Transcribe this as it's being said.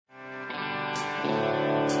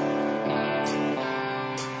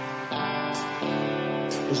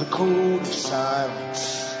There's a code of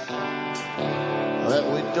silence that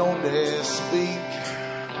we don't dare speak.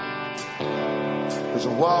 There's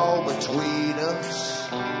a wall between us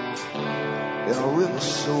and a river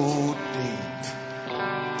so deep.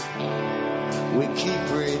 We keep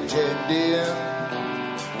pretending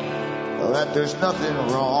that there's nothing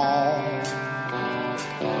wrong.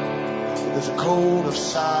 There's a code of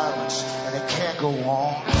silence and it can't go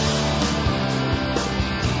on.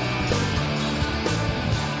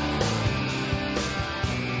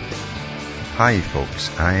 Hi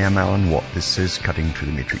folks, I am Alan Watt. This is Cutting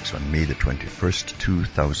Through the Matrix on May the 21st,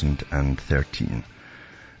 2013.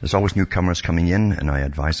 There's always newcomers coming in, and I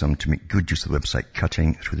advise them to make good use of the website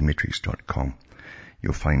cuttingthroughthematrix.com.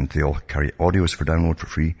 You'll find they all carry audios for download for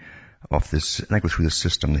free of this, and I go through the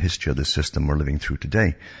system, the history of the system we're living through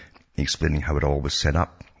today, explaining how it all was set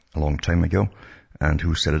up a long time ago, and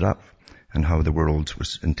who set it up, and how the world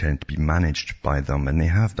was intended to be managed by them, and they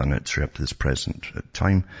have done it through up to this present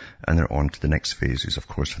time, and they're on to the next phases, of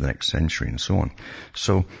course, for the next century, and so on.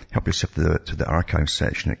 So, help yourself to the archive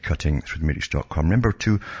section at cuttingthroughthematrix.com. Remember,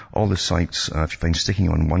 too, all the sites, if you find sticking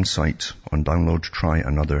on one site on download, try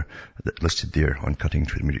another listed there on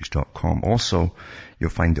cuttingthroughthematrix.com. Also, you'll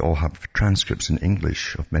find they all have transcripts in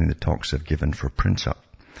English of many of the talks I've given for print up.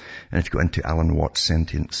 And if you go into Alan Watt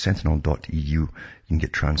Sentinel.eu, you can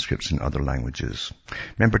get transcripts in other languages.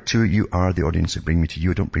 Remember too, you are the audience that bring me to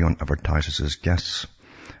you. I don't bring on advertisers as guests.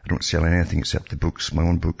 I don't sell anything except the books, my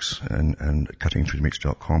own books, and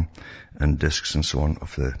cuttingthroughthematrix.com, and discs and so on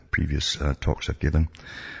of the previous talks I've given.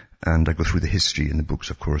 And I go through the history in the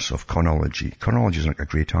books, of course, of chronology. Chronology is like a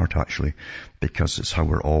great art, actually, because it's how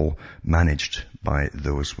we're all managed by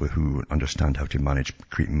those who understand how to manage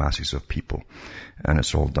great masses of people. And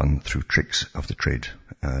it's all done through tricks of the trade.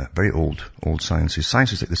 Very old sciences.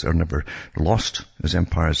 Sciences like this are never lost as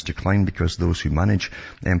empires decline, because those who manage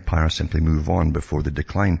empires simply move on before they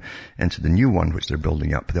decline into the new one which they're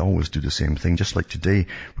building up. They always do the same thing. Just like today,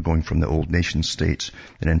 we're going from the old nation states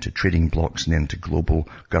and into trading blocks and then to global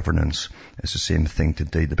governance. It's the same thing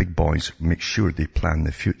today. The big boys make sure they plan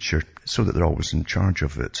the future so that they're always in charge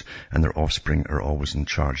of it, and their offspring are always in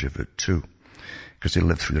charge of it too. Because they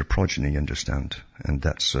live through their progeny, you understand. And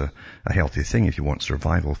that's a healthy thing if you want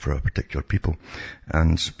survival for a particular people.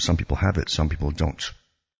 And some people have it, some people don't.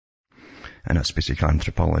 And that's basic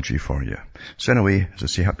anthropology for you. So anyway, as I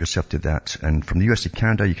say, help yourself to that. And from the US to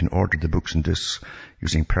Canada, you can order the books and discs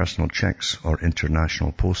using personal checks or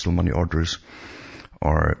international postal money orders,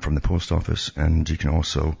 or from the post office. And you can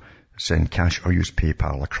also send cash or use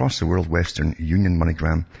PayPal. Across the world, Western Union,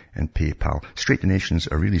 MoneyGram, and PayPal. Straight donations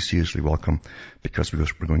are really seriously welcome, because we're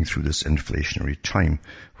going through this inflationary time,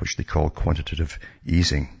 which they call quantitative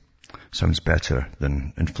easing. Sounds better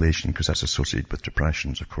than inflation, because that's associated with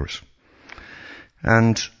depressions, of course.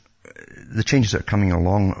 And the changes that are coming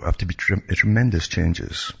along have to be tremendous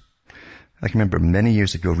changes. I can remember many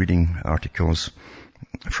years ago reading articles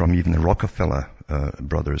from even the Rockefeller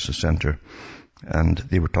brothers, the center, and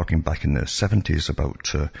they were talking back in the 70s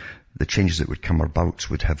about the changes that would come about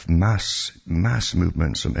would have mass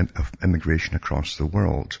movements of immigration across the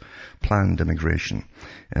world, planned immigration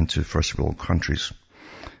into first world countries,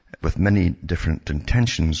 with many different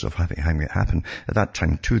intentions of having it happen. At that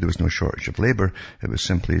time too, there was no shortage of labor. It was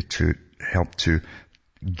simply to help to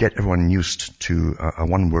get everyone used to a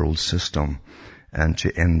one world system, and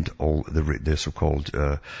to end all the so-called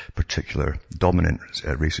particular dominant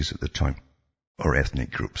races at the time, or ethnic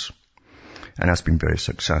groups. And that's been very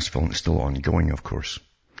successful, and it's still ongoing, of course.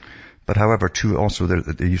 But however, too, also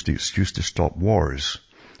they used the excuse to stop wars.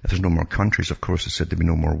 If there's no more countries, of course, they said there'd be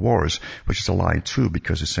no more wars, which is a lie too,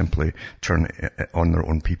 because they simply turn on their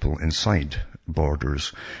own people inside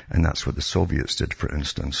borders. And that's what the Soviets did, for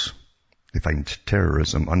instance. They find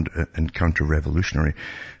terrorism and counter-revolutionary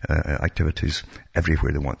activities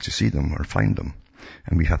everywhere they want to see them or find them.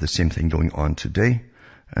 And we have the same thing going on today,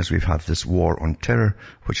 as we've had this war on terror,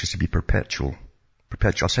 which is to be perpetual.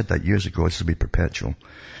 I said that years ago, this will be perpetual,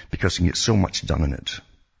 because you can get so much done in it.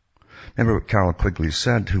 Remember what Carroll Quigley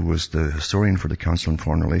said, who was the historian for the Council on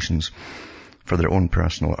Foreign Relations, for their own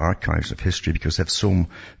personal archives of history, because they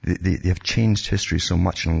have changed history so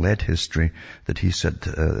much and led history, that he said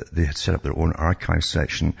they had set up their own archive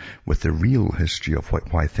section with the real history of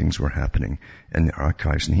why things were happening in the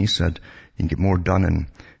archives. And he said you can get more done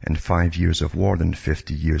in 5 years of war than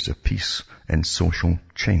 50 years of peace and social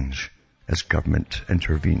change, as government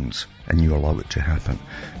intervenes and you allow it to happen.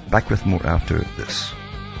 Back with more after this.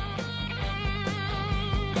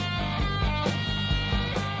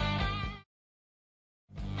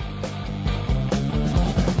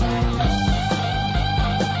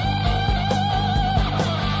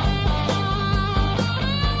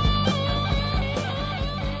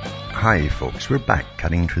 Hi folks, we're back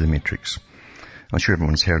cutting through the matrix. I'm sure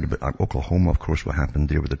everyone's heard about Oklahoma, of course, what happened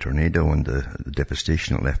there with the tornado and the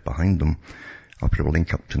devastation it left behind them. I'll put a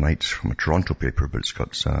link up tonight from a Toronto paper, but it's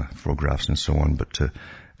got photographs and so on. But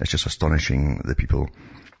it's just astonishing that people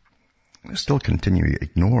still continue to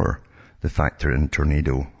ignore the fact they're in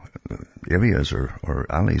tornado areas or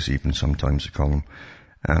alleys even sometimes they call them.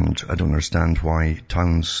 And I don't understand why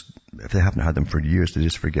towns, if they haven't had them for years, they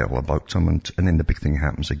just forget all about them. And then the big thing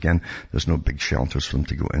happens again. There's no big shelters for them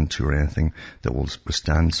to go into or anything that will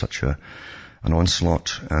withstand such an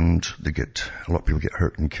onslaught. And a lot of people get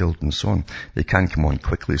hurt and killed and so on. They can come on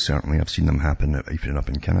quickly, certainly. I've seen them happen even up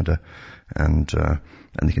in Canada. And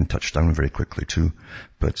they can touch down very quickly too.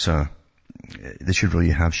 But they should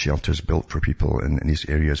really have shelters built for people in these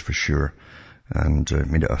areas for sure. And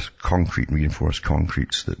made it a reinforced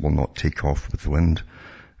concrete that will not take off with the wind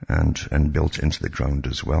and built into the ground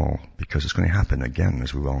as well, because it's going to happen again,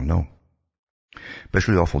 as we well know. But it's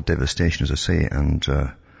really awful devastation, as I say, and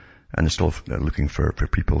they're still looking for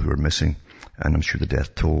people who are missing, and I'm sure the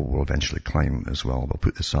death toll will eventually climb as well. I'll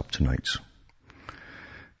put this up tonight.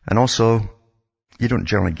 And also, you don't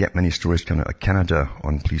generally get many stories coming out of Canada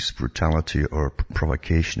on police brutality or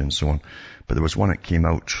provocation and so on. But there was one that came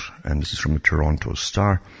out, and this is from the Toronto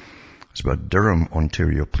Star. It's about Durham,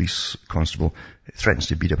 Ontario police constable threatens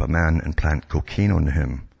to beat up a man and plant cocaine on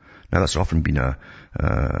him. Now that's often been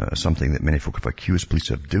something that many folk have accused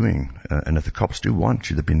police of doing. And if the cops do want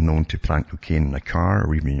you, they've been known to plant cocaine in a car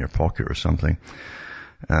or even in your pocket or something.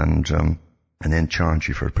 And then charge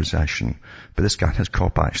you for possession. But this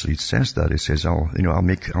cop actually says that. He says, I'll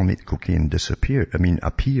make the cocaine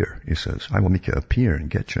appear, he says. I will make it appear and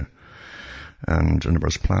get you. And in other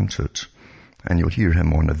words, plant it. And you'll hear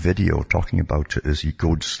him on a video talking about it as he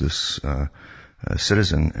goads this,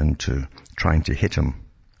 citizen into trying to hit him.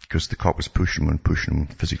 Because the cop was pushing him,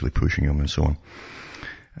 physically pushing him and so on.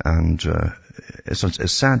 And,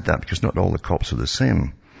 it's sad that because not all the cops are the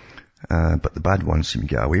same. But the bad ones seem to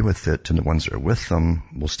get away with it, and the ones that are with them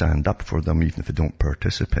will stand up for them even if they don't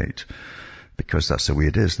participate. Because that's the way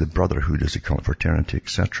it is, the brotherhood, as they call it, fraternity,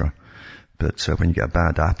 etc. But when you get a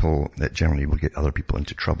bad apple, it generally will get other people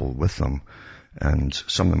into trouble with them. And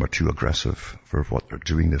some of them are too aggressive for what they're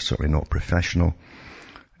doing. They're certainly not professional.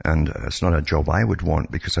 And it's not a job I would want,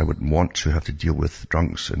 because I wouldn't want to have to deal with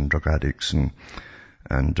drunks and drug addicts and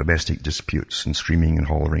domestic disputes and screaming and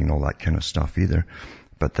hollering and all that kind of stuff either.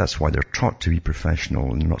 But that's why they're taught to be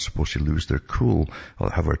professional and they're not supposed to lose their cool,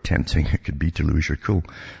 however tempting it could be to lose your cool.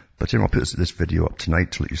 But I'll put this video up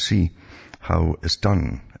tonight to let you see how it's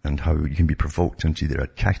done and how you can be provoked into either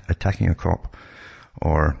attacking a cop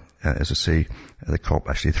or, as I say, the cop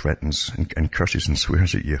actually threatens and curses and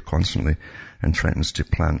swears at you constantly and threatens to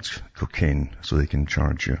plant cocaine so they can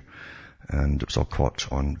charge you. And it was all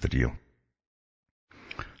caught on video.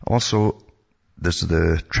 Also, this is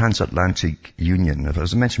the Transatlantic Union.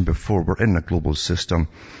 As I mentioned before, we're in a global system.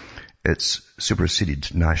 It's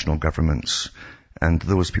superseded national governments and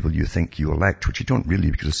those people you think you elect, which you don't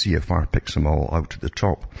really, because the CFR picks them all out at the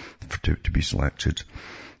top to be selected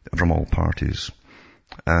from all parties.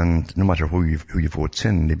 And no matter who you vote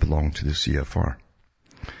in, they belong to the CFR.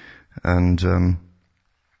 And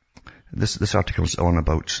this article is on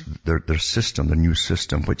about their system, their new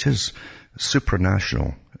system, which is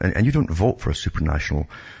supranational. And you don't vote for a supranational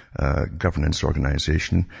governance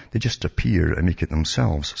organization. They just appear and make it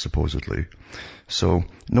themselves, supposedly. So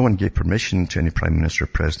no one gave permission to any prime minister or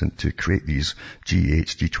president to create these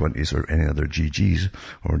G8s, G20s, or any other GGs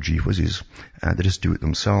or G-whizzes. They just do it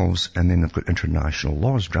themselves, and then they've got international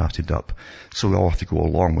laws drafted up. So they all have to go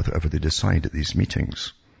along with whatever they decide at these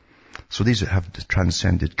meetings. So these have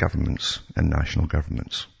transcended governments and national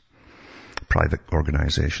governments, private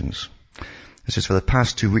organizations. It says, for the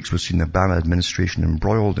past 2 weeks, we've seen the Obama administration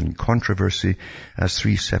embroiled in controversy as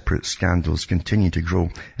 3 separate scandals continue to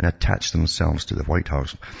grow and attach themselves to the White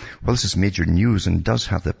House. Well, this is major news and does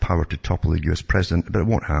have the power to topple the U.S. president, but it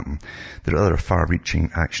won't happen. There are other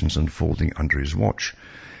far-reaching actions unfolding under his watch.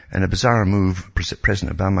 In a bizarre move,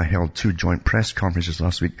 President Obama held 2 joint press conferences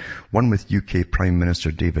last week, one with UK Prime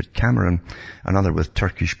Minister David Cameron, another with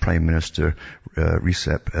Turkish Prime Minister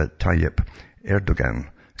Recep Tayyip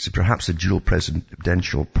Erdogan. So perhaps the dual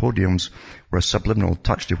presidential podiums were a subliminal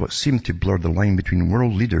touch to what seemed to blur the line between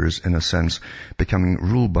world leaders, in a sense, becoming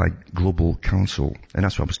ruled by global council. And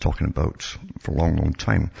that's what I was talking about for a long, long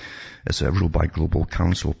time. It's a ruled by global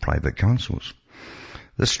council, private councils.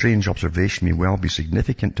 This strange observation may well be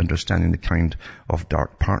significant to understanding the kind of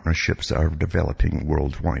dark partnerships that are developing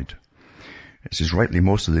worldwide. It says rightly,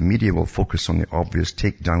 most of the media will focus on the obvious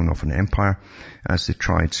takedown of an empire as they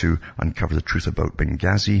try to uncover the truth about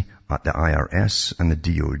Benghazi, at the IRS and the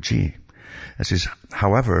DOJ. It says,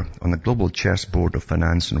 however, on the global chessboard of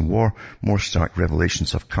finance and war, more stark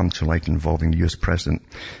revelations have come to light involving the US President.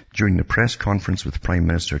 During the press conference with Prime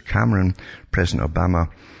Minister Cameron, President Obama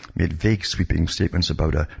made vague sweeping statements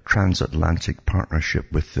about a transatlantic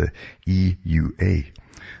partnership with the EUA,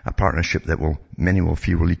 a partnership that many will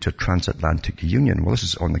feel will lead to a transatlantic union. Well, this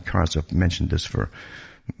is on the cards. I've mentioned this for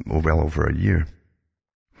well over a year.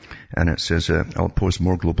 And it says, I'll impose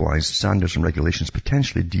more globalized standards and regulations,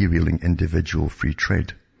 potentially derailing individual free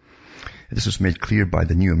trade. This was made clear by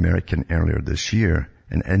the New American earlier this year.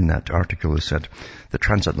 And in that article it said, the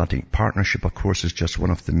transatlantic partnership, of course, is just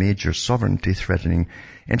one of the major sovereignty-threatening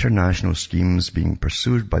international schemes being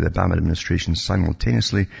pursued by the Obama administration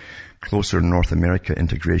simultaneously, closer North America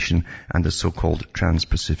integration and the so-called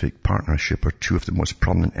Trans-Pacific Partnership are two of the most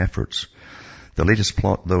prominent efforts. The latest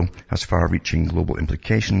plot, though, has far-reaching global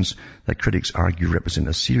implications that critics argue represent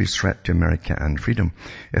a serious threat to America and freedom.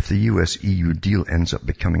 If the US-EU deal ends up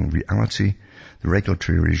becoming reality, the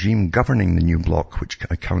regulatory regime governing the new bloc, which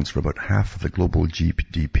accounts for about half of the global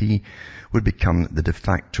GDP, would become the de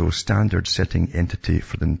facto standard-setting entity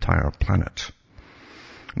for the entire planet.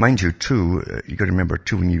 Mind you, too, you've got to remember,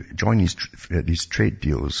 too, when you join these trade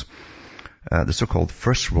deals, the so-called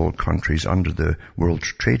first world countries under the World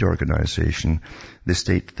Trade Organization, they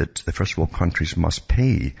state that the first world countries must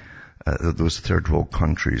pay those third world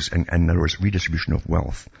countries, and in other words, redistribution of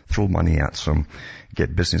wealth, throw money at them,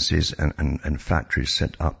 get businesses and factories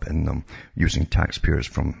set up in them using taxpayers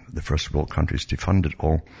from the first world countries to fund it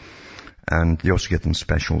all. And they also give them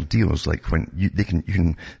special deals, like when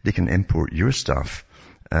they can import your stuff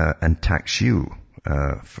and tax you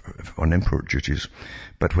on import duties.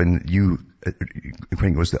 But when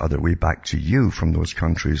it goes the other way back to you from those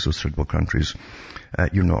countries, those third world countries,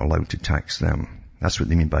 you're not allowed to tax them. That's what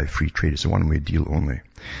they mean by free trade. It's a one-way deal only.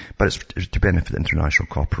 But it's to benefit international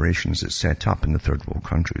corporations that's set up in the third world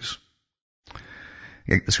countries.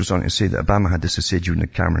 This goes on to say that Obama had this to say during the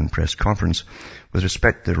Cameron press conference. With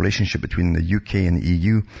respect to the relationship between the UK and the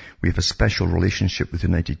EU, we have a special relationship with the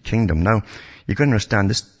United Kingdom. Now, you've got to understand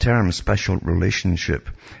this term, special relationship,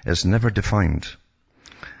 is never defined.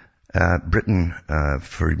 Britain,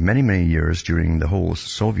 for many, many years during the whole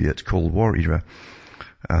Soviet Cold War era,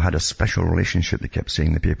 had a special relationship, they kept saying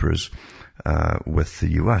in the papers, with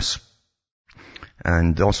the US.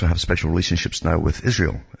 And they also have special relationships now with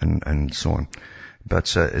Israel and so on.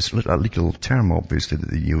 But it's a legal term, obviously,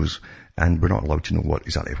 that they use, and we're not allowed to know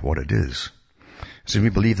exactly what it is. So we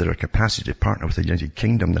believe that our capacity to partner with the United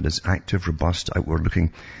Kingdom that is active, robust,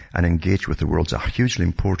 outward-looking, and engaged with the world is hugely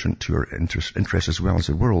important to our interests as well as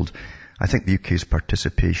the world. I think the UK's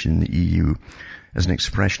participation in the EU is an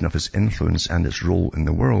expression of its influence and its role in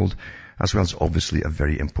the world, as well as obviously a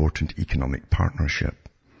very important economic partnership.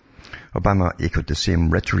 Obama echoed the same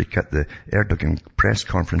rhetoric at the Erdogan press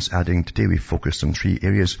conference, adding, today we focused on 3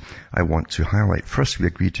 areas I want to highlight. First, we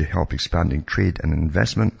agreed to help expanding trade and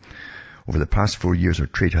investment. Over the past 4 years, our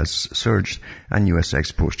trade has surged, and U.S.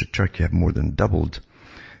 exports to Turkey have more than doubled.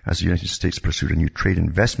 As the United States pursued a new trade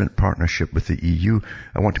investment partnership with the EU,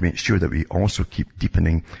 I want to make sure that we also keep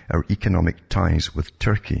deepening our economic ties with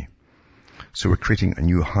Turkey. So we're creating a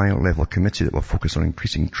new high-level committee that will focus on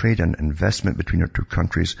increasing trade and investment between our two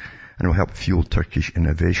countries and will help fuel Turkish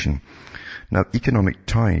innovation. Now, economic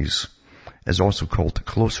ties is also called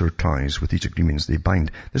closer ties with these agreements they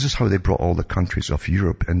bind. This is how they brought all the countries of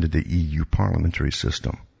Europe into the EU parliamentary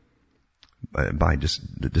system. By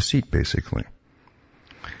deceit, basically.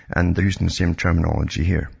 And they're using the same terminology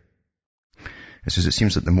here. It says, it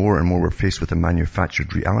seems that the more and more we're faced with a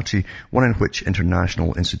manufactured reality, one in which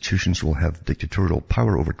international institutions will have dictatorial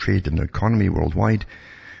power over trade and the economy worldwide,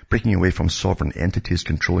 breaking away from sovereign entities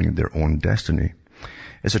controlling their own destiny.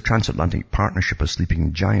 Is a transatlantic partnership a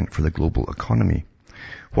sleeping giant for the global economy?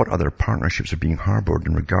 What other partnerships are being harbored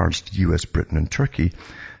in regards to US, Britain and Turkey?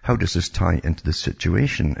 How does this tie into the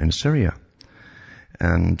situation in Syria?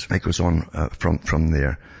 And it goes on from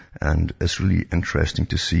there. And it's really interesting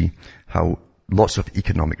to see how lots of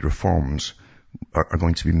economic reforms are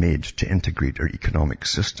going to be made to integrate our economic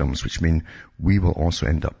systems, which mean we will also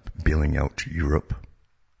end up bailing out Europe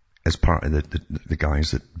as part of the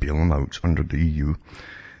guys that bail them out under the EU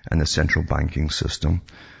and the central banking system.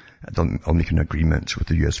 They'll make an agreement with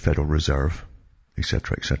the US Federal Reserve,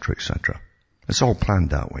 etc., etc., etc. It's all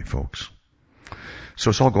planned that way, folks.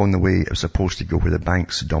 So it's all going the way it's supposed to go, where the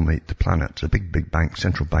banks dominate the planet. The big banks,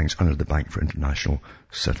 central banks under the Bank for International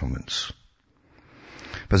Settlements.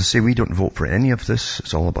 But as I say, we don't vote for any of this.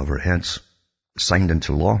 It's all above our heads. Signed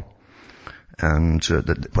into law. and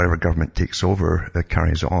that whatever government takes over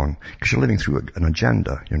carries on. Because you're living through an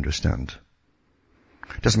agenda, you understand.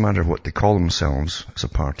 It doesn't matter what they call themselves as a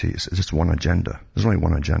party, it's just one agenda. There's only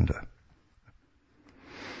one agenda.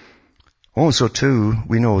 Also, too,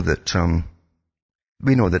 we know that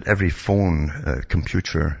every phone,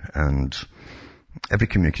 computer, and every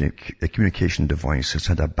communication device has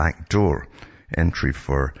had a backdoor entry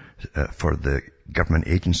for the government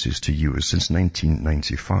agencies to use since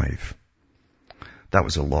 1995. That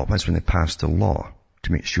was a law. That's when they passed a law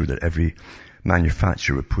to make sure that every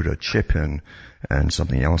manufacturer would put a chip in and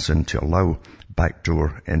something else in to allow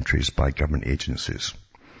backdoor entries by government agencies.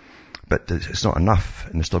 But it's not enough,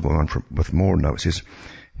 and they're still going on with more now. It says,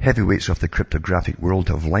 heavyweights of the cryptographic world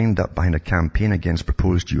have lined up behind a campaign against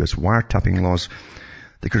proposed U.S. wiretapping laws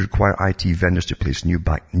that could require IT vendors to place new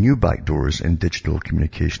backdoors in digital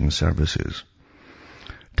communication services.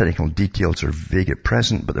 Technical details are vague at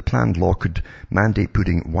present, but the planned law could mandate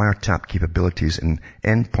putting wiretap capabilities in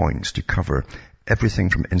endpoints to cover everything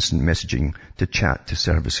from instant messaging to chat to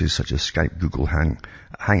services such as Skype, Google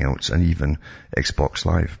Hangouts, and even Xbox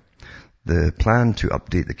Live. The plan to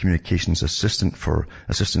update the Communications Assistance for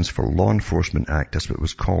Law Enforcement Act, that's what it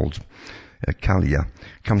was called, CALIA,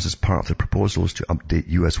 comes as part of the proposals to update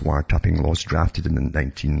U.S. wiretapping laws drafted in the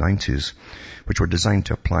 1990s, which were designed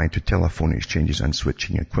to apply to telephone exchanges and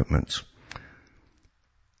switching equipment.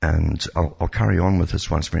 And I'll carry on with this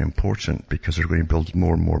one. It's very important because they're going to build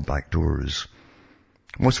more and more backdoors.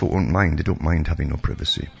 Most people won't mind. They don't mind having no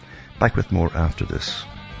privacy. Back with more after this.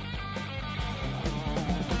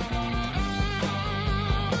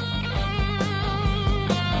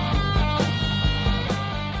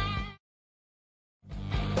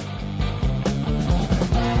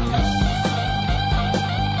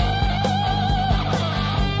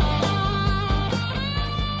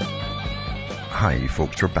 Hi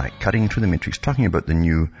folks, we're back cutting through the matrix, talking about the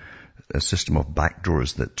new system of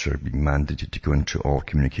backdoors that are being mandated to go into all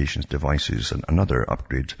communications devices, and another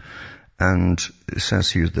upgrade. And it says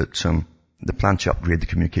here that the plan to upgrade the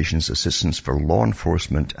Communications Assistance for Law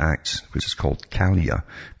Enforcement Act, which is called CALIA,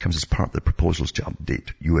 comes as part of the proposals to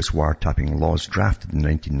update U.S. wiretapping laws drafted in the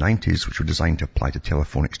 1990s, which were designed to apply to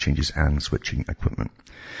telephone exchanges and switching equipment.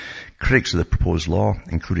 Critics of the proposed law,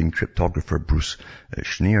 including cryptographer Bruce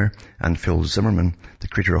Schneier and Phil Zimmermann, the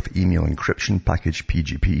creator of email encryption package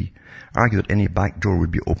PGP, argue that any backdoor would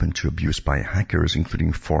be open to abuse by hackers,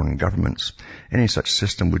 including foreign governments. Any such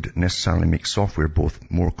system would necessarily make software both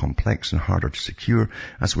more complex and harder to secure,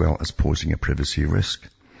 as well as posing a privacy risk.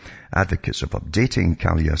 Advocates of updating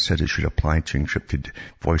CALIA said it should apply to encrypted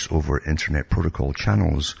voice-over Internet Protocol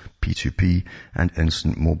channels, P2P, and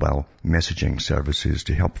instant mobile messaging services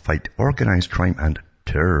to help fight organized crime and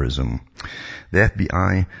terrorism. The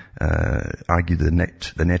FBI argued the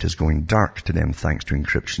net is going dark to them thanks to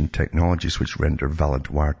encryption technologies which render valid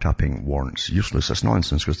wiretapping warrants useless. That's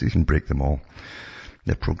nonsense because they can break them all.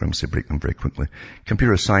 Their programs, they break them very quickly.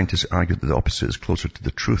 Computer scientists argue that the opposite is closer to the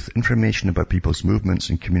truth. Information about people's movements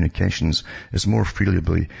and communications is more freely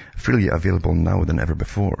available now than ever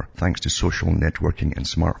before, thanks to social networking and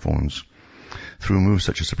smartphones. Through moves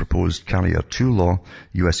such as the proposed CALIA 2 law,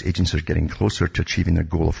 U.S. agencies are getting closer to achieving their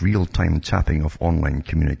goal of real-time tapping of online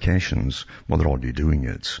communications. Well, they're already doing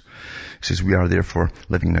it. It says, we are therefore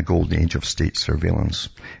living in a golden age of state surveillance.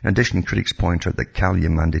 In addition, critics point out that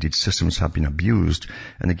CALIA-mandated systems have been abused,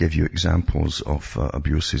 and they give you examples of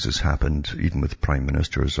abuses as happened even with prime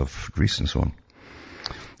ministers of Greece and so on.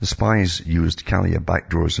 The spies used CALIA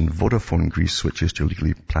backdoors in Vodafone Greece switches to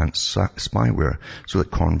illegally plant spyware so that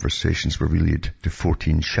conversations were relayed to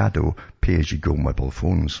 14 shadow pay-as-you-go mobile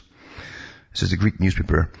phones. This is the Greek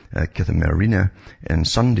newspaper Kathimerina on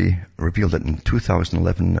Sunday revealed that in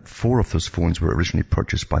 2011, 4 of those phones were originally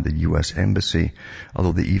purchased by the U.S. Embassy,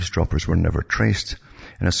 although the eavesdroppers were never traced.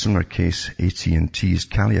 In a similar case, AT&T's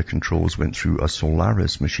CALIA controls went through a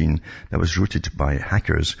Solaris machine that was routed by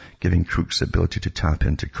hackers, giving crooks the ability to tap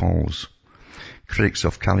into calls. Critics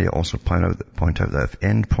of CALIA also point out that if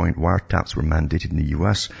endpoint wiretaps were mandated in the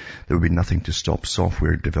US, there would be nothing to stop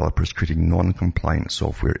software developers creating non-compliant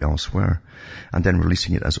software elsewhere, and then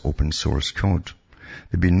releasing it as open source code.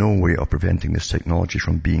 There'd be no way of preventing this technology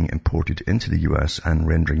from being imported into the US and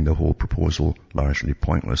rendering the whole proposal largely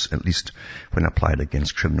pointless, at least when applied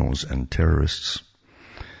against criminals and terrorists.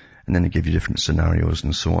 And then they give you different scenarios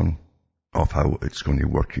and so on of how it's going to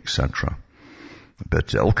work, etc.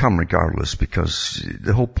 But it'll come regardless, because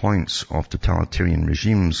the whole point of totalitarian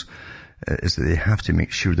regimes is that they have to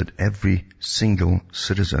make sure that every single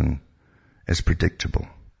citizen is predictable.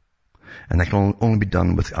 And that can only be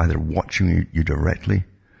done with either watching you directly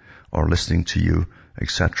or listening to you,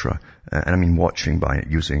 etc., And I mean watching by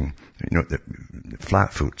using, the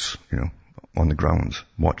flat foots, on the ground,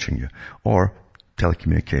 watching you. Or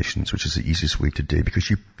telecommunications, which is the easiest way today because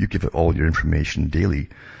you give it all your information daily,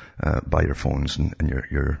 by your phones and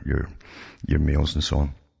your mails and so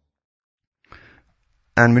on.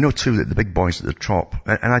 And we know too that the big boys at the top,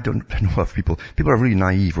 and I don't know if people are really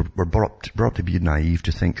naive. We're brought up to be naive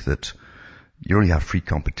to think that you only have free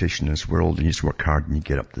competition in this world and you just work hard and you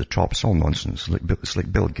get up to the top. It's all nonsense. It's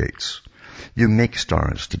like Bill Gates. You make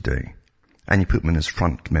stars today and you put them in as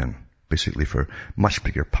front men, basically for much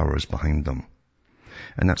bigger powers behind them.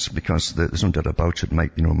 And that's because there's no doubt about it.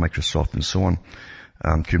 Microsoft and so on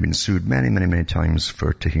could have been sued many, many, many times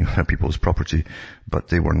for taking other people's property, but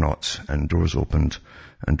they were not. And doors opened.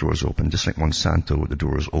 Just like Monsanto, the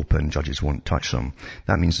doors open, judges won't touch them.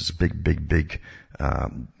 That means it's a big, big, big,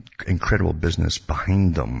 incredible business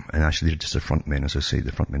behind them. And actually they're just the front men, as I say,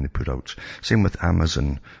 the front men they put out. Same with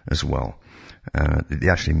Amazon as well. They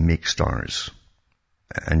actually make stars.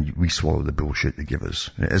 And we swallow the bullshit they give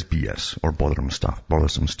us. It is BS, or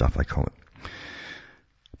bothersome stuff, I call it.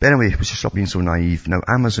 But anyway, we should stop being so naive. Now,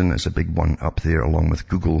 Amazon is a big one up there, along with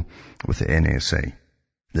Google, with the NSA,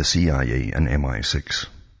 the CIA, and MI6.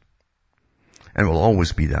 And it will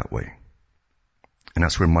always be that way. And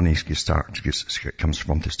that's where money comes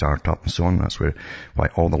from to start up and so on. That's why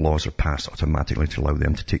all the laws are passed automatically to allow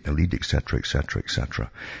them to take the lead, etc., etc.,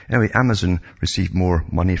 etc. Anyway, Amazon received more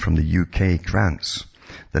money from the UK grants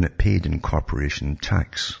than it paid in corporation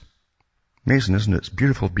tax. Amazing, isn't it? It's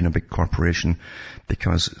beautiful being a big corporation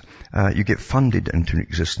because you get funded into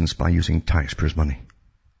existence by using taxpayers' money.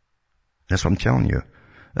 That's what I'm telling you.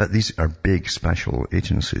 These are big special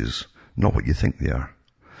agencies, not what you think they are.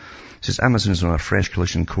 It says Amazon is on a fresh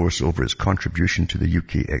collision course over its contribution to the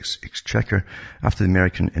UK exchequer after the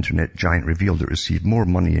American internet giant revealed it received more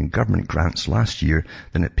money in government grants last year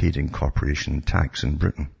than it paid in corporation tax in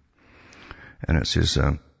Britain. And it says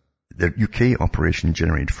the UK operation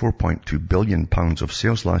generated £4.2 billion of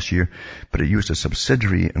sales last year, but it used a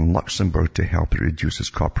subsidiary in Luxembourg to help it reduce its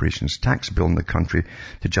corporation's tax bill in the country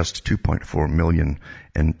to just $2.4 million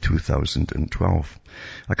in 2012.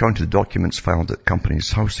 According to the documents filed at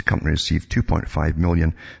Companies House, the company received £2.5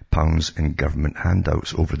 million in government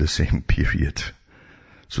handouts over the same period.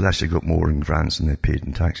 So they actually got more in grants than they paid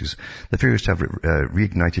in taxes. The figures have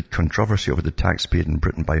reignited controversy over the tax paid in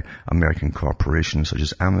Britain by American corporations such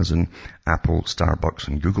as Amazon, Apple, Starbucks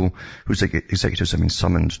and Google, whose executives have been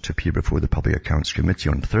summoned to appear before the Public Accounts Committee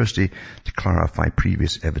on Thursday to clarify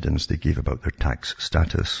previous evidence they gave about their tax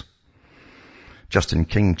status. Justin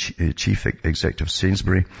King, Chief Executive of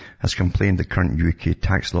Sainsbury, has complained the current UK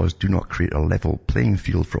tax laws do not create a level playing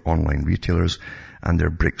field for online retailers and their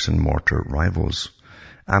bricks and mortar rivals.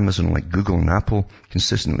 Amazon, like Google and Apple,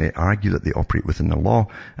 consistently argue that they operate within the law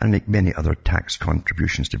and make many other tax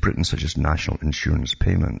contributions to Britain, such as national insurance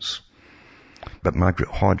payments. But Margaret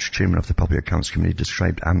Hodge, chairman of the Public Accounts Committee,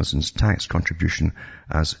 described Amazon's tax contribution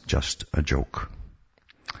as just a joke.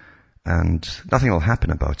 And nothing will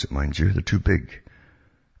happen about it, mind you. They're too big.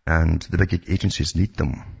 And the big agencies need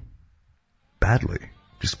them badly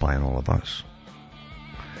to spy on all of us.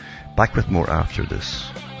 Back with more after this.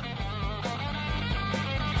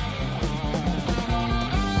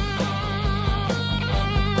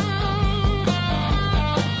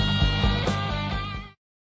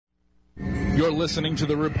 You're listening to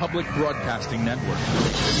the Republic Broadcasting Network,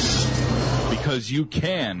 because you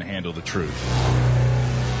can handle the truth.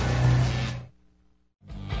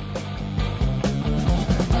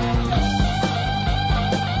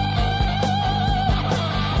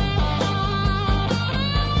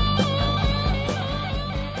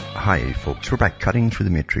 Hi folks, we're back cutting through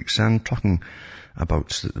the matrix and talking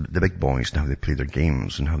about the big boys and how they play their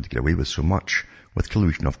games and how they get away with so much with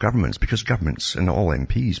collusion of governments, because governments and all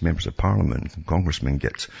MPs, members of parliament, and congressmen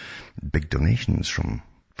get big donations from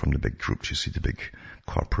the big groups, you see, the big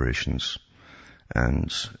corporations.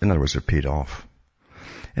 And in other words, they're paid off.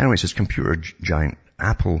 Anyway, it says computer giant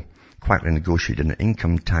Apple quietly negotiated an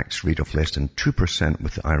income tax rate of less than 2%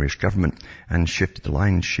 with the Irish government and shifted the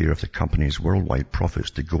lion's share of the company's worldwide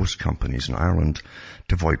profits to ghost companies in Ireland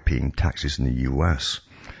to avoid paying taxes in the US,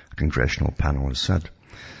 a congressional panel has said.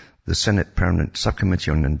 The Senate Permanent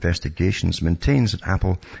Subcommittee on Investigations maintains that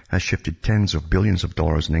Apple has shifted tens of billions of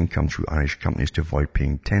dollars in income through Irish companies to avoid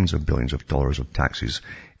paying tens of billions of dollars of taxes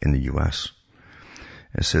in the US.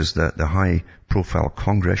 It says that the high-profile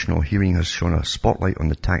congressional hearing has shone a spotlight on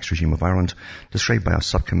the tax regime of Ireland, described by a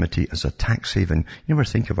subcommittee as a tax haven. You never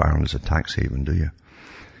think of Ireland as a tax haven, do you?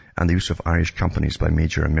 And the use of Irish companies by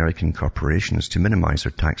major American corporations to minimize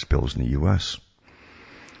their tax bills in the US.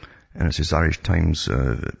 And it says Irish Times,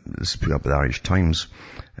 this is put up with Irish Times,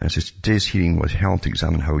 and it says today's hearing was held to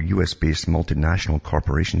examine how US-based multinational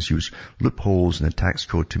corporations use loopholes in the tax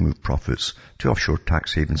code to move profits to offshore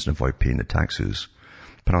tax havens and avoid paying the taxes.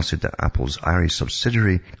 Panel said that Apple's Irish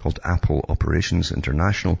subsidiary called Apple Operations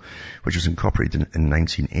International, which was incorporated in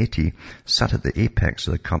 1980, sat at the apex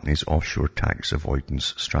of the company's offshore tax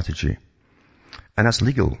avoidance strategy. And that's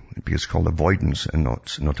legal because it's called avoidance and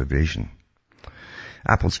not evasion.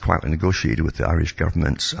 Apple's quietly negotiated with the Irish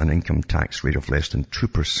government an income tax rate of less than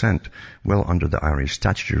 2%, well under the Irish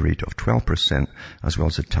statutory rate of 12%, as well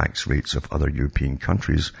as the tax rates of other European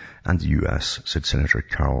countries and the US, said Senator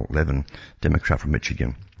Carl Levin, Democrat from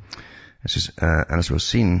Michigan. It says, and as was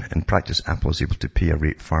seen, in practice, Apple is able to pay a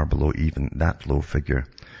rate far below even that low figure.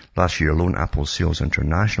 Last year alone, Apple Sales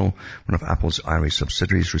International, one of Apple's Irish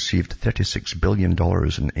subsidiaries, received $36 billion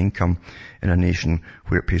in income in a nation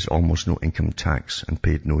where it pays almost no income tax and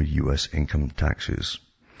paid no U.S. income taxes.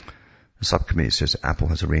 The subcommittee says that Apple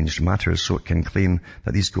has arranged matters so it can claim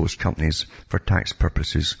that these ghost companies, for tax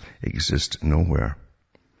purposes, exist nowhere.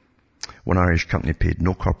 One Irish company paid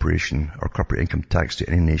no corporation or corporate income tax to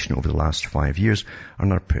any nation over the last 5 years, and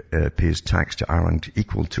now pays tax to Ireland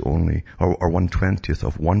equal to only, or 1/20th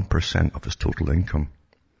of 1% of its total income.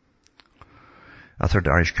 A third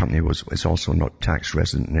Irish company is also not tax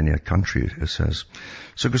resident in any country, it says.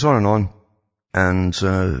 So it goes on, and,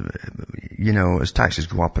 as taxes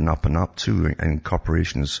go up and up and up too, and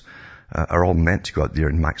corporations are all meant to go out there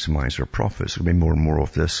and maximize their profits. There'll be more and more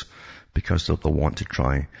of this because they'll want to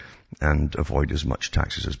try and avoid as much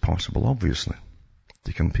taxes as possible, obviously,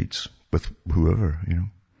 to compete with whoever,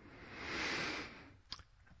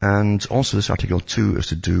 And also this article too is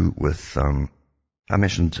to do with, I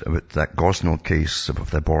mentioned about that Gosnell case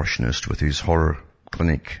of the abortionist with his horror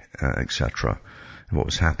clinic, etc., and what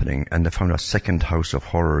was happening. And they found a second House of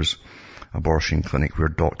Horrors abortion clinic where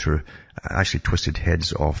a doctor actually twisted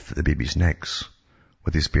heads off the baby's necks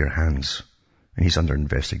with his bare hands. And he's under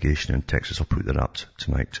investigation in Texas. I'll put that up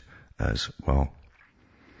tonight as well.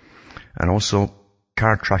 And also,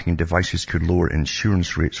 car tracking devices could lower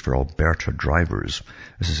insurance rates for Alberta drivers.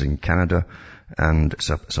 This is in Canada, and it's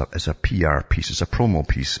a PR piece. It's a promo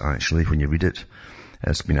piece, actually, when you read it.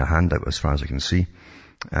 It's been a handout as far as I can see.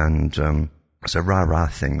 And it's a rah-rah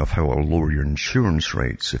thing of how it'll lower your insurance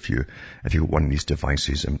rates if you get one of these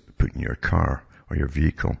devices and put in your car or your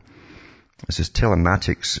vehicle. It says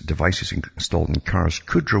telematics devices installed in cars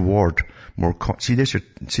could reward more. These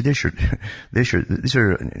are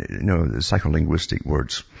psycholinguistic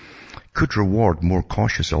words. Could reward more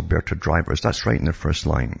cautious Alberta drivers. That's right in the first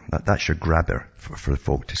line. That's your grabber for the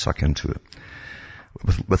folk to suck into it.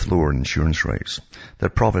 With lower insurance rates. The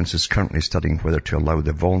province is currently studying whether to allow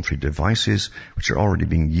the voluntary devices, which are already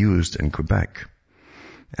being used in Quebec.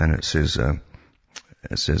 And it says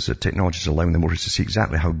that technology is allowing the motorists to see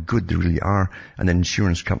exactly how good they really are, and the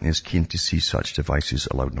insurance company is keen to see such devices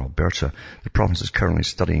allowed in Alberta. The province is currently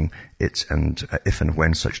studying it, and if and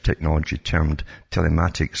when such technology termed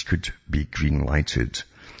telematics could be green-lighted.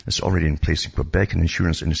 It's already in place in Quebec, and the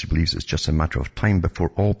insurance industry believes it's just a matter of time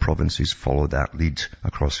before all provinces follow that lead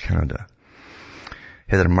across Canada.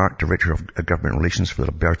 Heather Mark, Director of Government Relations for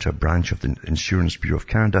the Alberta branch of the Insurance Bureau of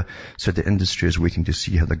Canada, said the industry is waiting to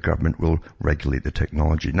see how the government will regulate the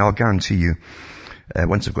technology. Now, I'll guarantee you,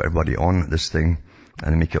 once they've got everybody on this thing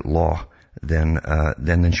and make it law, then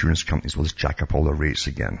the insurance companies will just jack up all their rates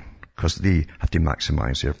again, because they have to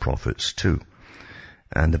maximize their profits too.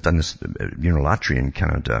 And they've done this unilaterally in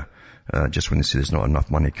Canada. Just when they say there's not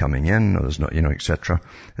enough money coming in, or there's not, etc.,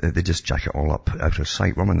 they just jack it all up out of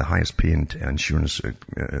sight. We're one of the highest paying insurance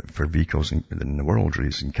for vehicles in the world, really,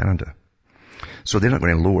 is in Canada. So they're not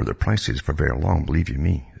going to lower their prices for very long, believe you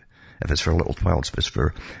me. If it's for a little while, it's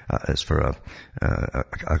for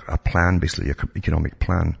a plan, basically, an economic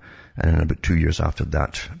plan. And in about 2 years after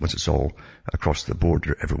that, once it's all across the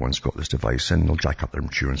board, everyone's got this device in, they'll jack up their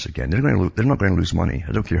insurance again. They're not going to lose money.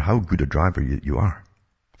 I don't care how good a driver you are.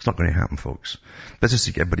 It's not going to happen, folks. Let's just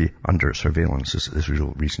take everybody under surveillance. This is the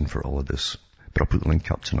real reason for all of this. But I'll put the link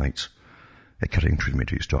up tonight at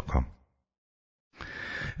cuttingthroughthematrix.com.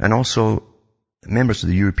 And also, members of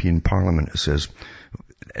the European Parliament, it says,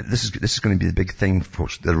 this is going to be the big thing,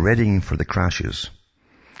 folks. They're readying for the crashes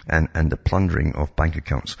and the plundering of bank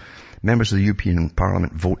accounts. Members of the European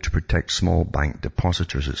Parliament vote to protect small bank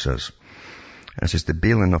depositors, it says. And it says the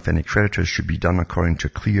bail-in of any creditors should be done according to a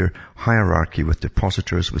clear hierarchy, with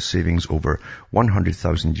depositors with savings over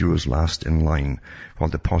 100,000 euros last in line, while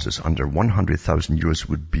deposits under 100,000 euros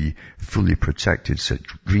would be fully protected, said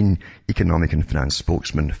Green Economic and Finance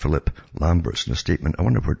spokesman Philip Lamberts in a statement. I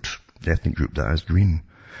wonder what ethnic group that is, Green.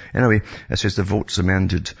 Anyway, it says the votes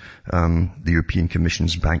amended the European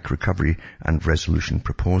Commission's bank recovery and resolution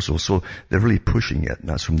proposal. So they're really pushing it.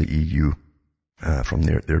 That's from the EU, from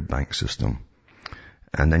their bank system.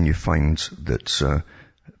 And then you find that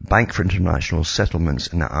Bank for International Settlements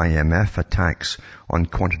and the IMF attacks on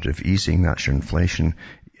quantitative easing, that's your inflation,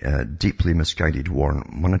 deeply misguided warn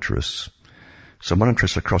monetarists. So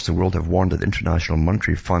monetarists across the world have warned that the International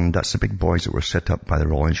Monetary Fund, that's the big boys that were set up by the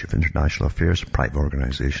Royal Institute of International Affairs, a private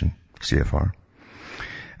organization, CFR,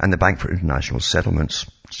 and the Bank for International Settlements,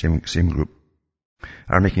 same group,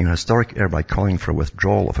 are making a historic error by calling for a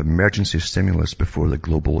withdrawal of emergency stimulus before the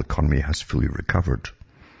global economy has fully recovered.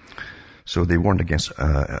 So they warned against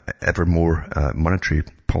ever more monetary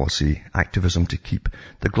policy activism to keep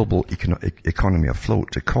the global economy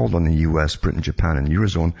afloat. They called on the US, Britain, Japan and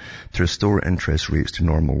Eurozone to restore interest rates to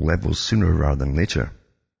normal levels sooner rather than later.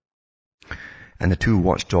 And the two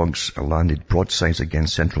watchdogs landed broadsides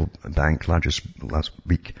against central bank last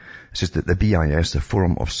week. It says that the BIS, the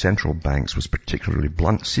Forum of Central Banks, was particularly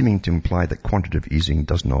blunt, seeming to imply that quantitative easing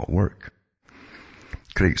does not work.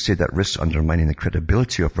 Critics say that risks undermining the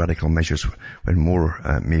credibility of radical measures when more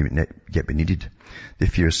may yet be needed. They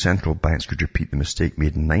fear central banks could repeat the mistake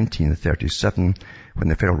made in 1937 when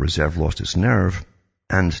the Federal Reserve lost its nerve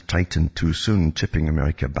and tightened too soon, tipping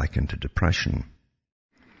America back into depression.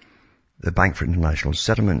 The Bank for International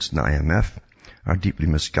Settlements and the IMF are deeply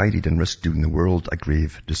misguided and risk doing the world a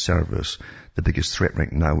grave disservice. The biggest threat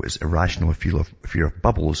right now is irrational fear of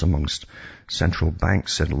bubbles amongst central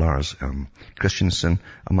banks, said Lars Christensen,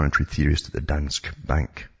 a monetary theorist at the Danske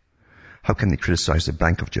Bank. How can they criticize the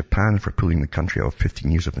Bank of Japan for pulling the country out of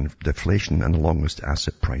 15 years of deflation and the longest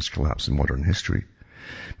asset price collapse in modern history?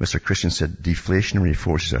 Mr. Christensen said deflationary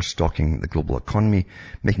forces are stalking the global economy,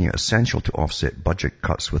 making it essential to offset budget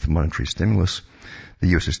cuts with monetary stimulus. The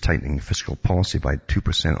US is tightening fiscal policy by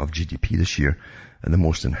 2% of GDP this year, and the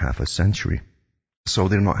most in half a century. So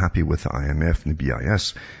they're not happy with the IMF and the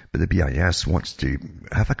BIS, but the BIS wants to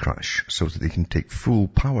have a crash so that they can take full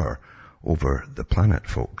power over the planet,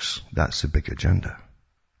 folks. That's the big agenda.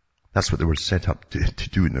 That's what they were set up to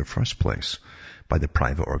do in the first place by the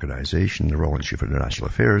private organization, the Royal Institute of International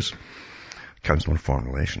Affairs, Council on Foreign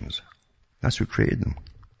Relations. That's who created them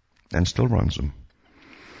and still runs them.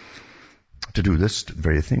 To do this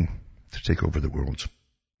very thing, to take over the world.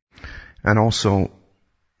 And also,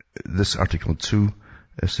 this Article 2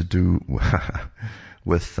 is to do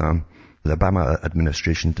with the Obama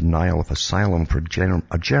administration denial of asylum for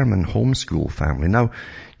a German homeschool family. Now,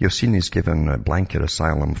 you've seen he's given a blanket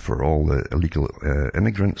asylum for all the illegal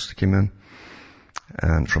immigrants that came in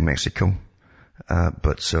and from Mexico.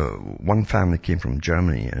 But one family came from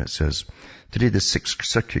Germany, and it says, today the Sixth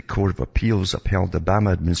Circuit Court of Appeals upheld the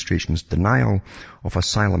Obama administration's denial of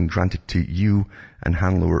asylum granted to Yu and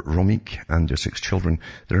Hannelore Romik and their 6 children.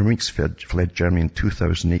 The Romiks fled Germany in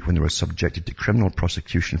 2008 when they were subjected to criminal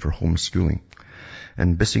prosecution for homeschooling.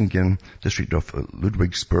 In Bissingen, district of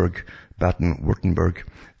Ludwigsburg, Baden-Württemberg,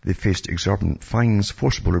 they faced exorbitant fines,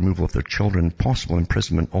 forcible removal of their children, possible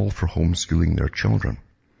imprisonment, all for homeschooling their children.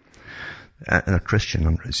 And they're Christian,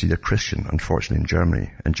 unfortunately, in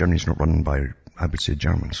Germany. And Germany's not run by, I would say,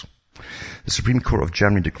 Germans. The Supreme Court of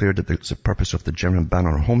Germany declared that the purpose of the German ban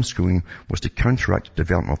on homeschooling was to counteract the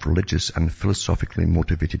development of religious and philosophically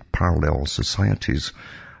motivated parallel societies.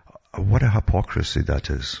 What a hypocrisy that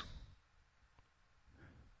is.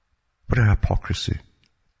 What a hypocrisy.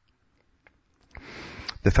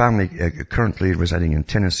 The family currently residing in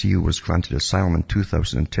Tennessee was granted asylum in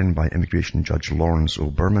 2010 by immigration judge Lawrence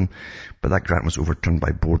O. Berman, but that grant was overturned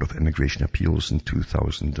by Board of Immigration Appeals in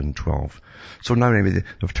 2012. So now anyway,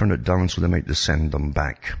 they've turned it down, so they might just send them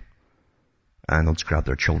back. And they'll just grab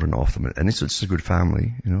their children off them. And it's a good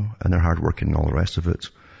family, and they're hardworking and all the rest of it.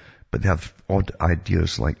 But they have odd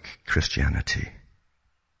ideas like Christianity.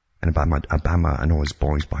 And Obama and all his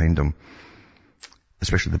boys behind him,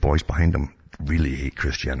 especially the boys behind him, really hate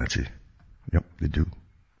Christianity. Yep, they do.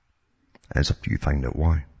 And it's up to you to find out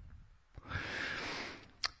why.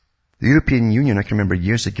 The European Union, I can remember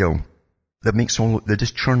years ago, they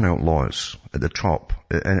just churn out laws at the top,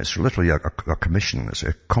 and it's literally a commission, it's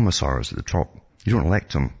a commissars at the top. You don't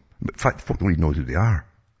elect them. In fact, folk don't even know who they are.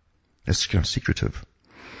 It's kind of secretive.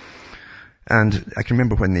 And I can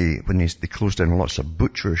remember when they closed down lots of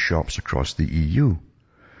butcher shops across the EU,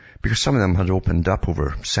 because some of them had opened up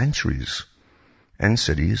over centuries in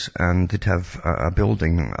cities, and they'd have a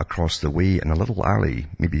building across the way in a little alley.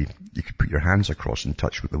 Maybe you could put your hands across and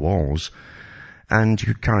touch with the walls, and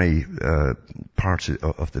you could carry parts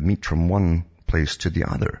of the meat from one place to the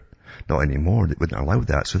other. Not anymore. They wouldn't allow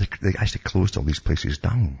that, so they actually closed all these places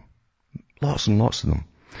down. Lots and lots of them.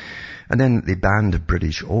 And then they banned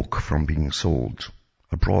British oak from being sold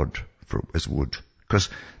abroad as wood because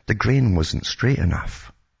the grain wasn't straight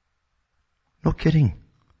enough. No kidding.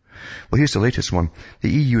 Well, here's the latest one. The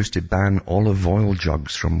EU is to ban olive oil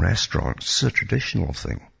jugs from restaurants. This is a traditional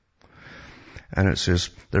thing. And it says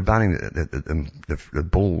they're banning the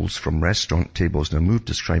bowls from restaurant tables in a move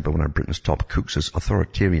described by one of Britain's top cooks as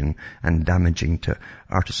authoritarian and damaging to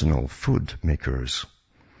artisanal food makers.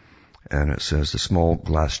 And it says the small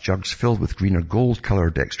glass jugs filled with green or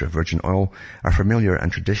gold-coloured extra virgin oil are familiar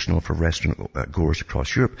and traditional for restaurant goers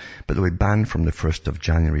across Europe, but they were banned from the 1st of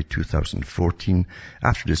January 2014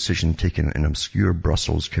 after a decision taken in an obscure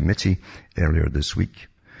Brussels committee earlier this week.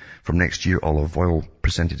 From next year, olive oil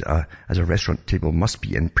presented as a restaurant table must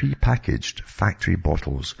be in pre-packaged factory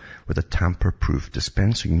bottles with a tamper-proof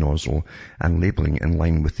dispensing nozzle and labelling in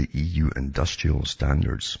line with the EU industrial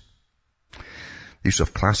standards. The use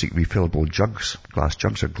of classic refillable jugs, glass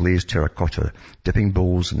jugs or glazed terracotta dipping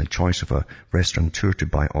bowls, and the choice of a restaurateur to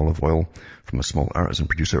buy olive oil from a small artisan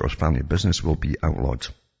producer or family business will be outlawed.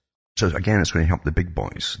 So again, it's going to help the big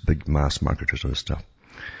boys, big mass marketers of this stuff.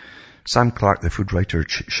 Sam Clark, the food writer,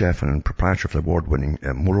 chef and proprietor of the award-winning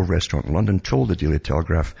Moro restaurant in London, told the Daily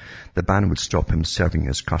Telegraph the ban would stop him serving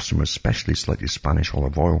his customers specially slightly Spanish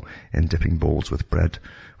olive oil in dipping bowls with bread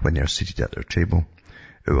when they are seated at their table.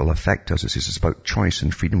 It will affect us. It says it's about choice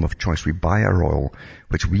and freedom of choice. We buy our oil,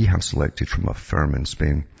 which we have selected from a farm in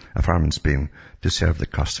Spain, to serve the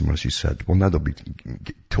customers, he said. Well, now they'll be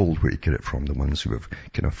told where to get it from, the ones who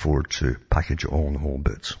can afford to package it all in whole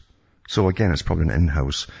bits. So again, it's probably an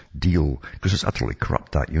in-house deal, because it's utterly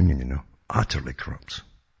corrupt, that union, you know. Utterly corrupt.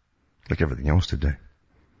 Like everything else today.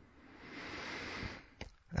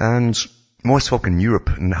 And most folk in Europe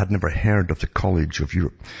had never heard of the College of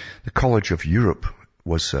Europe. The College of Europe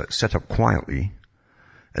was set up quietly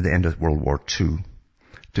at the end of World War II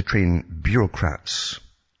to train bureaucrats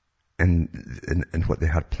in what they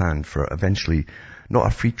had planned for eventually not a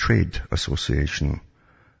free trade association,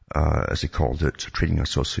 as they called it, trading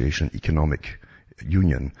association, economic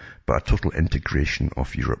union, but a total integration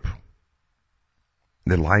of Europe.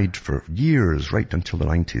 They lied for years, right until the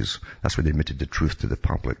 90s. That's when they admitted the truth to the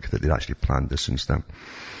public, that they'd actually planned this since then.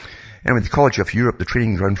 Anyway, the College of Europe, the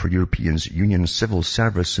training ground for Europeans' Union civil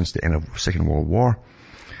service since the end of the Second World War,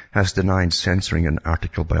 has denied censoring an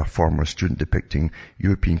article by a former student depicting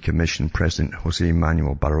European Commission President José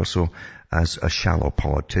Manuel Barroso as a shallow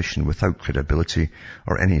politician without credibility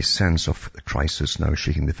or any sense of the crisis now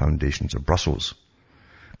shaking the foundations of Brussels.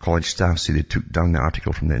 College staff say they took down the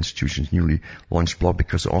article from the institution's newly launched blog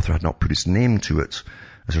because the author had not put his name to it,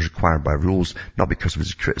 as is required by rules, not because of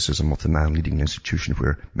his criticism of the man leading the institution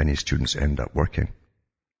where many students end up working.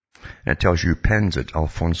 And it tells you who penned it,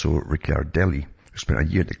 Alfonso Ricciardelli, who spent a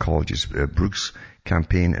year at the college's Bruges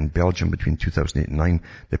campaign in Belgium between 2008 and 2009.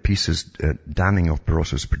 The piece is damning of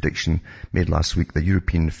Barroso's prediction made last week that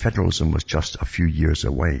European federalism was just a few years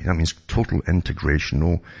away. That means total integration.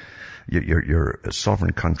 No, your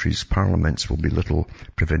sovereign countries' parliaments will be little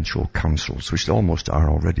provincial councils, which they almost are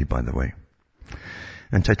already, by the way.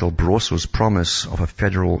 Entitled Barroso's Promise of a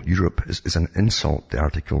Federal Europe is an insult, the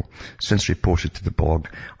article, since reported to the blog,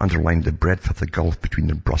 underlined the breadth of the gulf between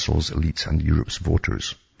the Brussels elites and Europe's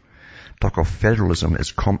voters. Talk of federalism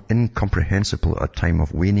is incomprehensible at a time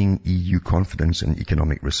of waning EU confidence and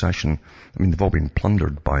economic recession. I mean, they've all been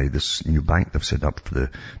plundered by this new bank they've set up for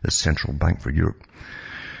the Central Bank for Europe.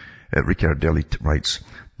 Ricciardelli writes,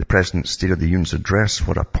 the President's State of the Union's address,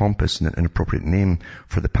 what a pompous and inappropriate name,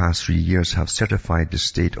 for the past 3 years have certified the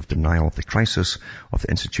state of denial of the crisis, of the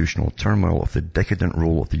institutional turmoil, of the decadent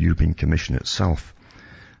role of the European Commission itself.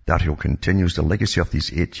 The article continues, the legacy of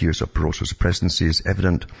these 8 years of Barroso's presidency is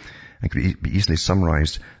evident and could be easily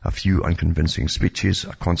summarized. A few unconvincing speeches,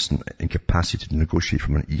 a constant incapacity to negotiate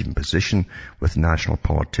from an even position with national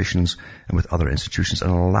politicians and with other institutions, and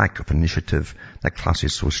a lack of initiative that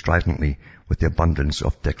clashes so stridently with the abundance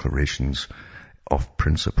of declarations of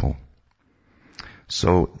principle.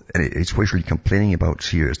 So it's what he's really complaining about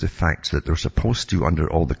here is the fact that they're supposed to, under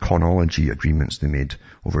all the chronology agreements they made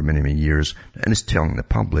over many, many years, and it's telling the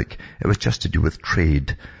public it was just to do with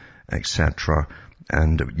trade, etc.,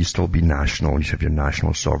 and you still be national, you have your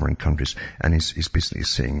national sovereign countries. And he's basically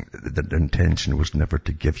saying that the intention was never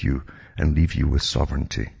to give you and leave you with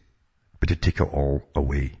sovereignty, but to take it all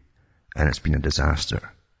away. And it's been a disaster.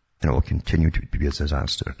 And it will continue to be a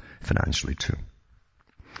disaster financially too.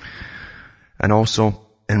 And also,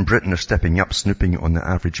 in Britain, they're stepping up snooping on the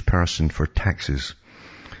average person for taxes.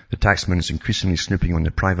 The taxman is increasingly snooping on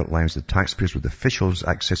the private lives of the taxpayers, with officials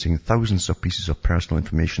accessing thousands of pieces of personal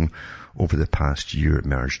information over the past year, it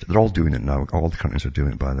emerged. They're all doing it now. All the countries are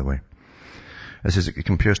doing it, by the way. It says it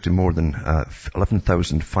compares to more than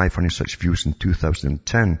 11,500 such views in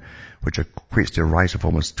 2010, which equates to a rise of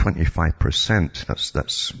almost 25%.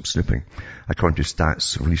 That's snooping, according to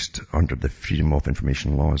stats released under the Freedom of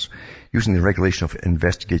Information laws. Using the Regulation of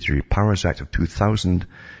Investigatory Powers Act of 2000,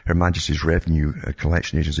 Her Majesty's Revenue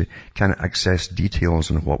Collection Agency can access details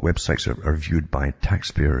on what websites are viewed by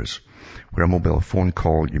taxpayers, where a mobile phone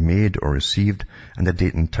call you made or received, and the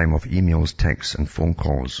date and time of emails, texts, and phone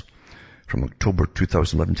calls. From October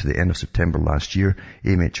 2011 to the end of September last year,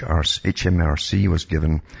 HMRC was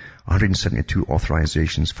given 172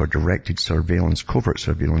 authorizations for directed surveillance, covert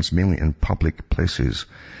surveillance, mainly in public places.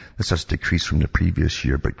 This has decreased from the previous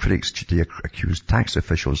year, but critics today accuse tax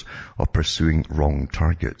officials of pursuing wrong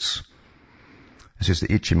targets. It says the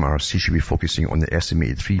HMRC should be focusing on the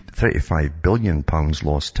estimated £35 billion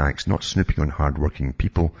lost tax, not snooping on hard-working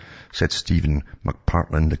people, said Stephen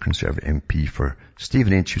McPartland, the Conservative MP for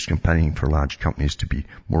Stevenage, who's campaigning for large companies to be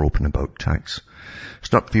more open about tax.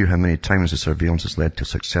 It's not clear how many times the surveillance has led to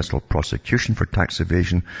successful prosecution for tax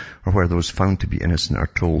evasion, or where those found to be innocent are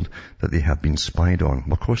told that they have been spied on.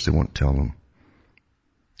 Well, of course they won't tell them.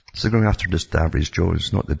 So they're going after just the average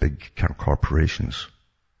Joes, not the big corporations,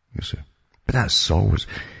 you see. But that's always,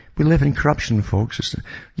 we live in corruption, folks.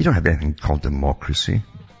 You don't have anything called democracy,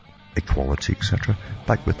 equality, etc.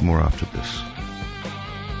 Back with more after this.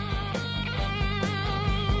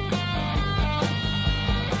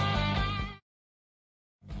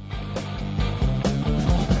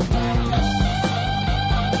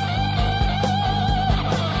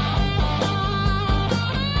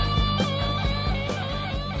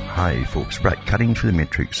 Hi, folks. Right, cutting through the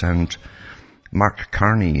matrix, and Mark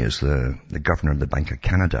Carney is the governor of the Bank of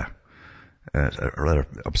Canada. A rather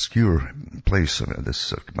obscure place.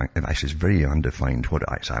 This actually is very undefined what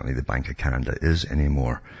exactly the Bank of Canada is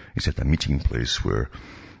anymore, except a meeting place where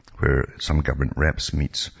some government reps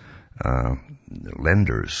meet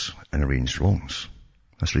lenders and arrange loans.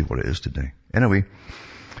 That's really what it is today. Anyway,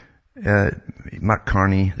 Mark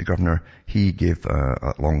Carney, the governor, he gave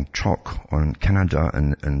a long talk on Canada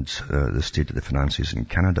and the state of the finances in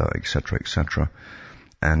Canada, etc.,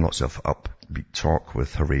 and lots of upbeat talk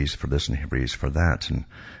with hoorays for this and hoorays for that and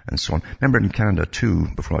so on. Remember in Canada too,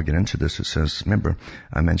 before I get into this, it says, remember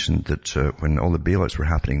I mentioned that when all the bailouts were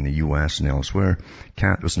happening in the US and elsewhere,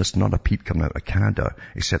 there was just not a peep coming out of Canada,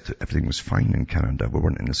 except that everything was fine in Canada. We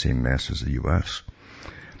weren't in the same mess as the US.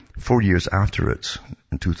 4 years after it,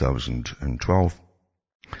 in 2012,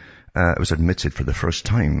 it was admitted for the first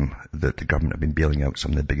time that the government had been bailing out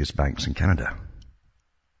some of the biggest banks in Canada.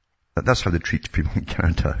 That's how they treat people in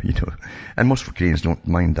Canada, you know. And most Canadians don't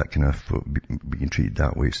mind that kind of being treated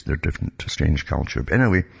that way. So they're different, strange culture. But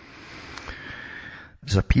anyway,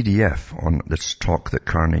 there's a PDF on this talk that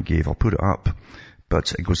Carney gave. I'll put it up.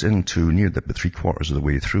 But it goes into near the 3/4 of the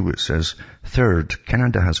way through. It says, third,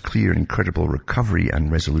 Canada has clear and credible recovery and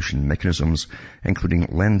resolution mechanisms, including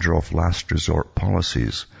lender of last resort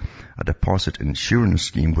policies, a deposit insurance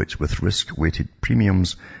scheme which with risk-weighted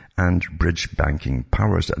premiums and bridge banking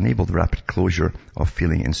powers that enable the rapid closure of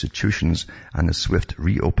failing institutions and the swift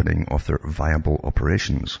reopening of their viable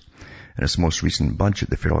operations. In its most recent budget,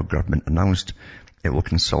 the federal government announced it will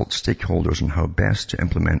consult stakeholders on how best to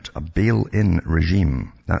implement a bail-in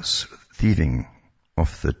regime, that's thieving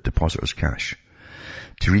of the depositors' cash,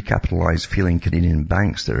 to recapitalize failing Canadian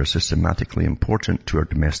banks that are systematically important to our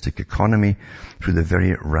domestic economy through the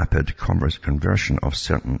very rapid conversion of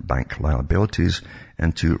certain bank liabilities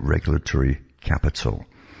into regulatory capital.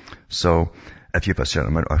 So if you have a certain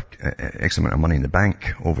amount of, X amount of money in the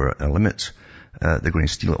bank over a limit, they're going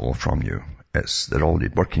to steal it all from you. They're already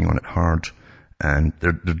working on it hard. And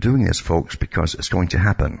they're doing this, folks, because it's going to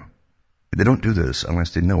happen. They don't do this unless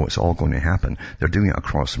they know it's all going to happen. They're doing it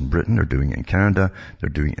across in Britain, they're doing it in Canada, they're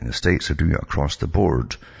doing it in the States, they're doing it across the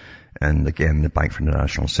board. And again, the Bank for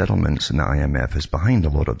International Settlements and the IMF is behind a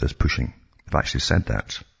lot of this pushing. They've actually said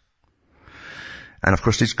that. And of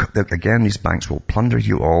course, these banks will plunder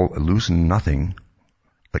you all, losing nothing.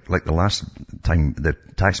 Like the last time the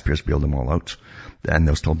taxpayers bailed them all out, and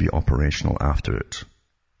they'll still be operational after it.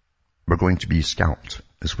 We're going to be scalped,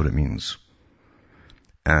 is what it means.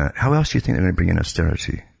 How else do you think they're going to bring in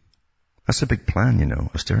austerity? That's a big plan, you know,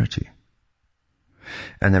 austerity.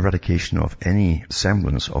 And the eradication of any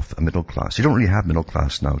semblance of a middle class. You don't really have middle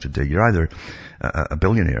class now today. You're either a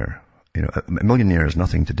billionaire. You know, a millionaire is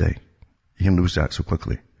nothing today. You can lose that so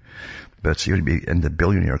quickly. But you're going to be in the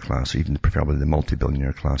billionaire class, even preferably the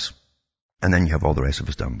multi-billionaire class. And then you have all the rest of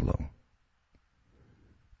us down below.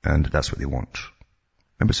 And that's what they want.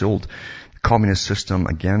 Remember, it's the old communist system,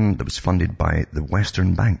 again, that was funded by the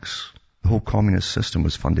Western banks. The whole communist system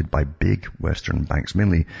was funded by big Western banks,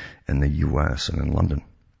 mainly in the US and in London,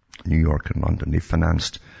 New York and London. They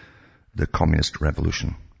financed the communist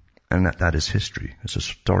revolution. And that is history. It's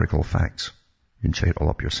historical facts. You can check it all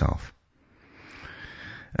up yourself.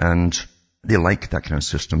 And they like that kind of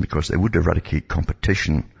system because they would eradicate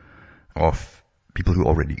competition of people who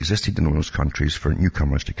already existed in those countries for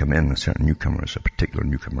newcomers to come in, certain newcomers, a particular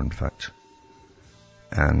newcomer in fact.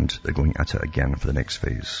 And they're going at it again for the next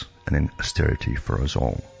phase, and in austerity for us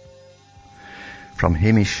all. From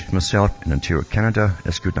Hamish, myself in Ontario, Canada,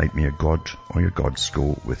 it's good night. May your God or your gods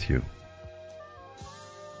go with you.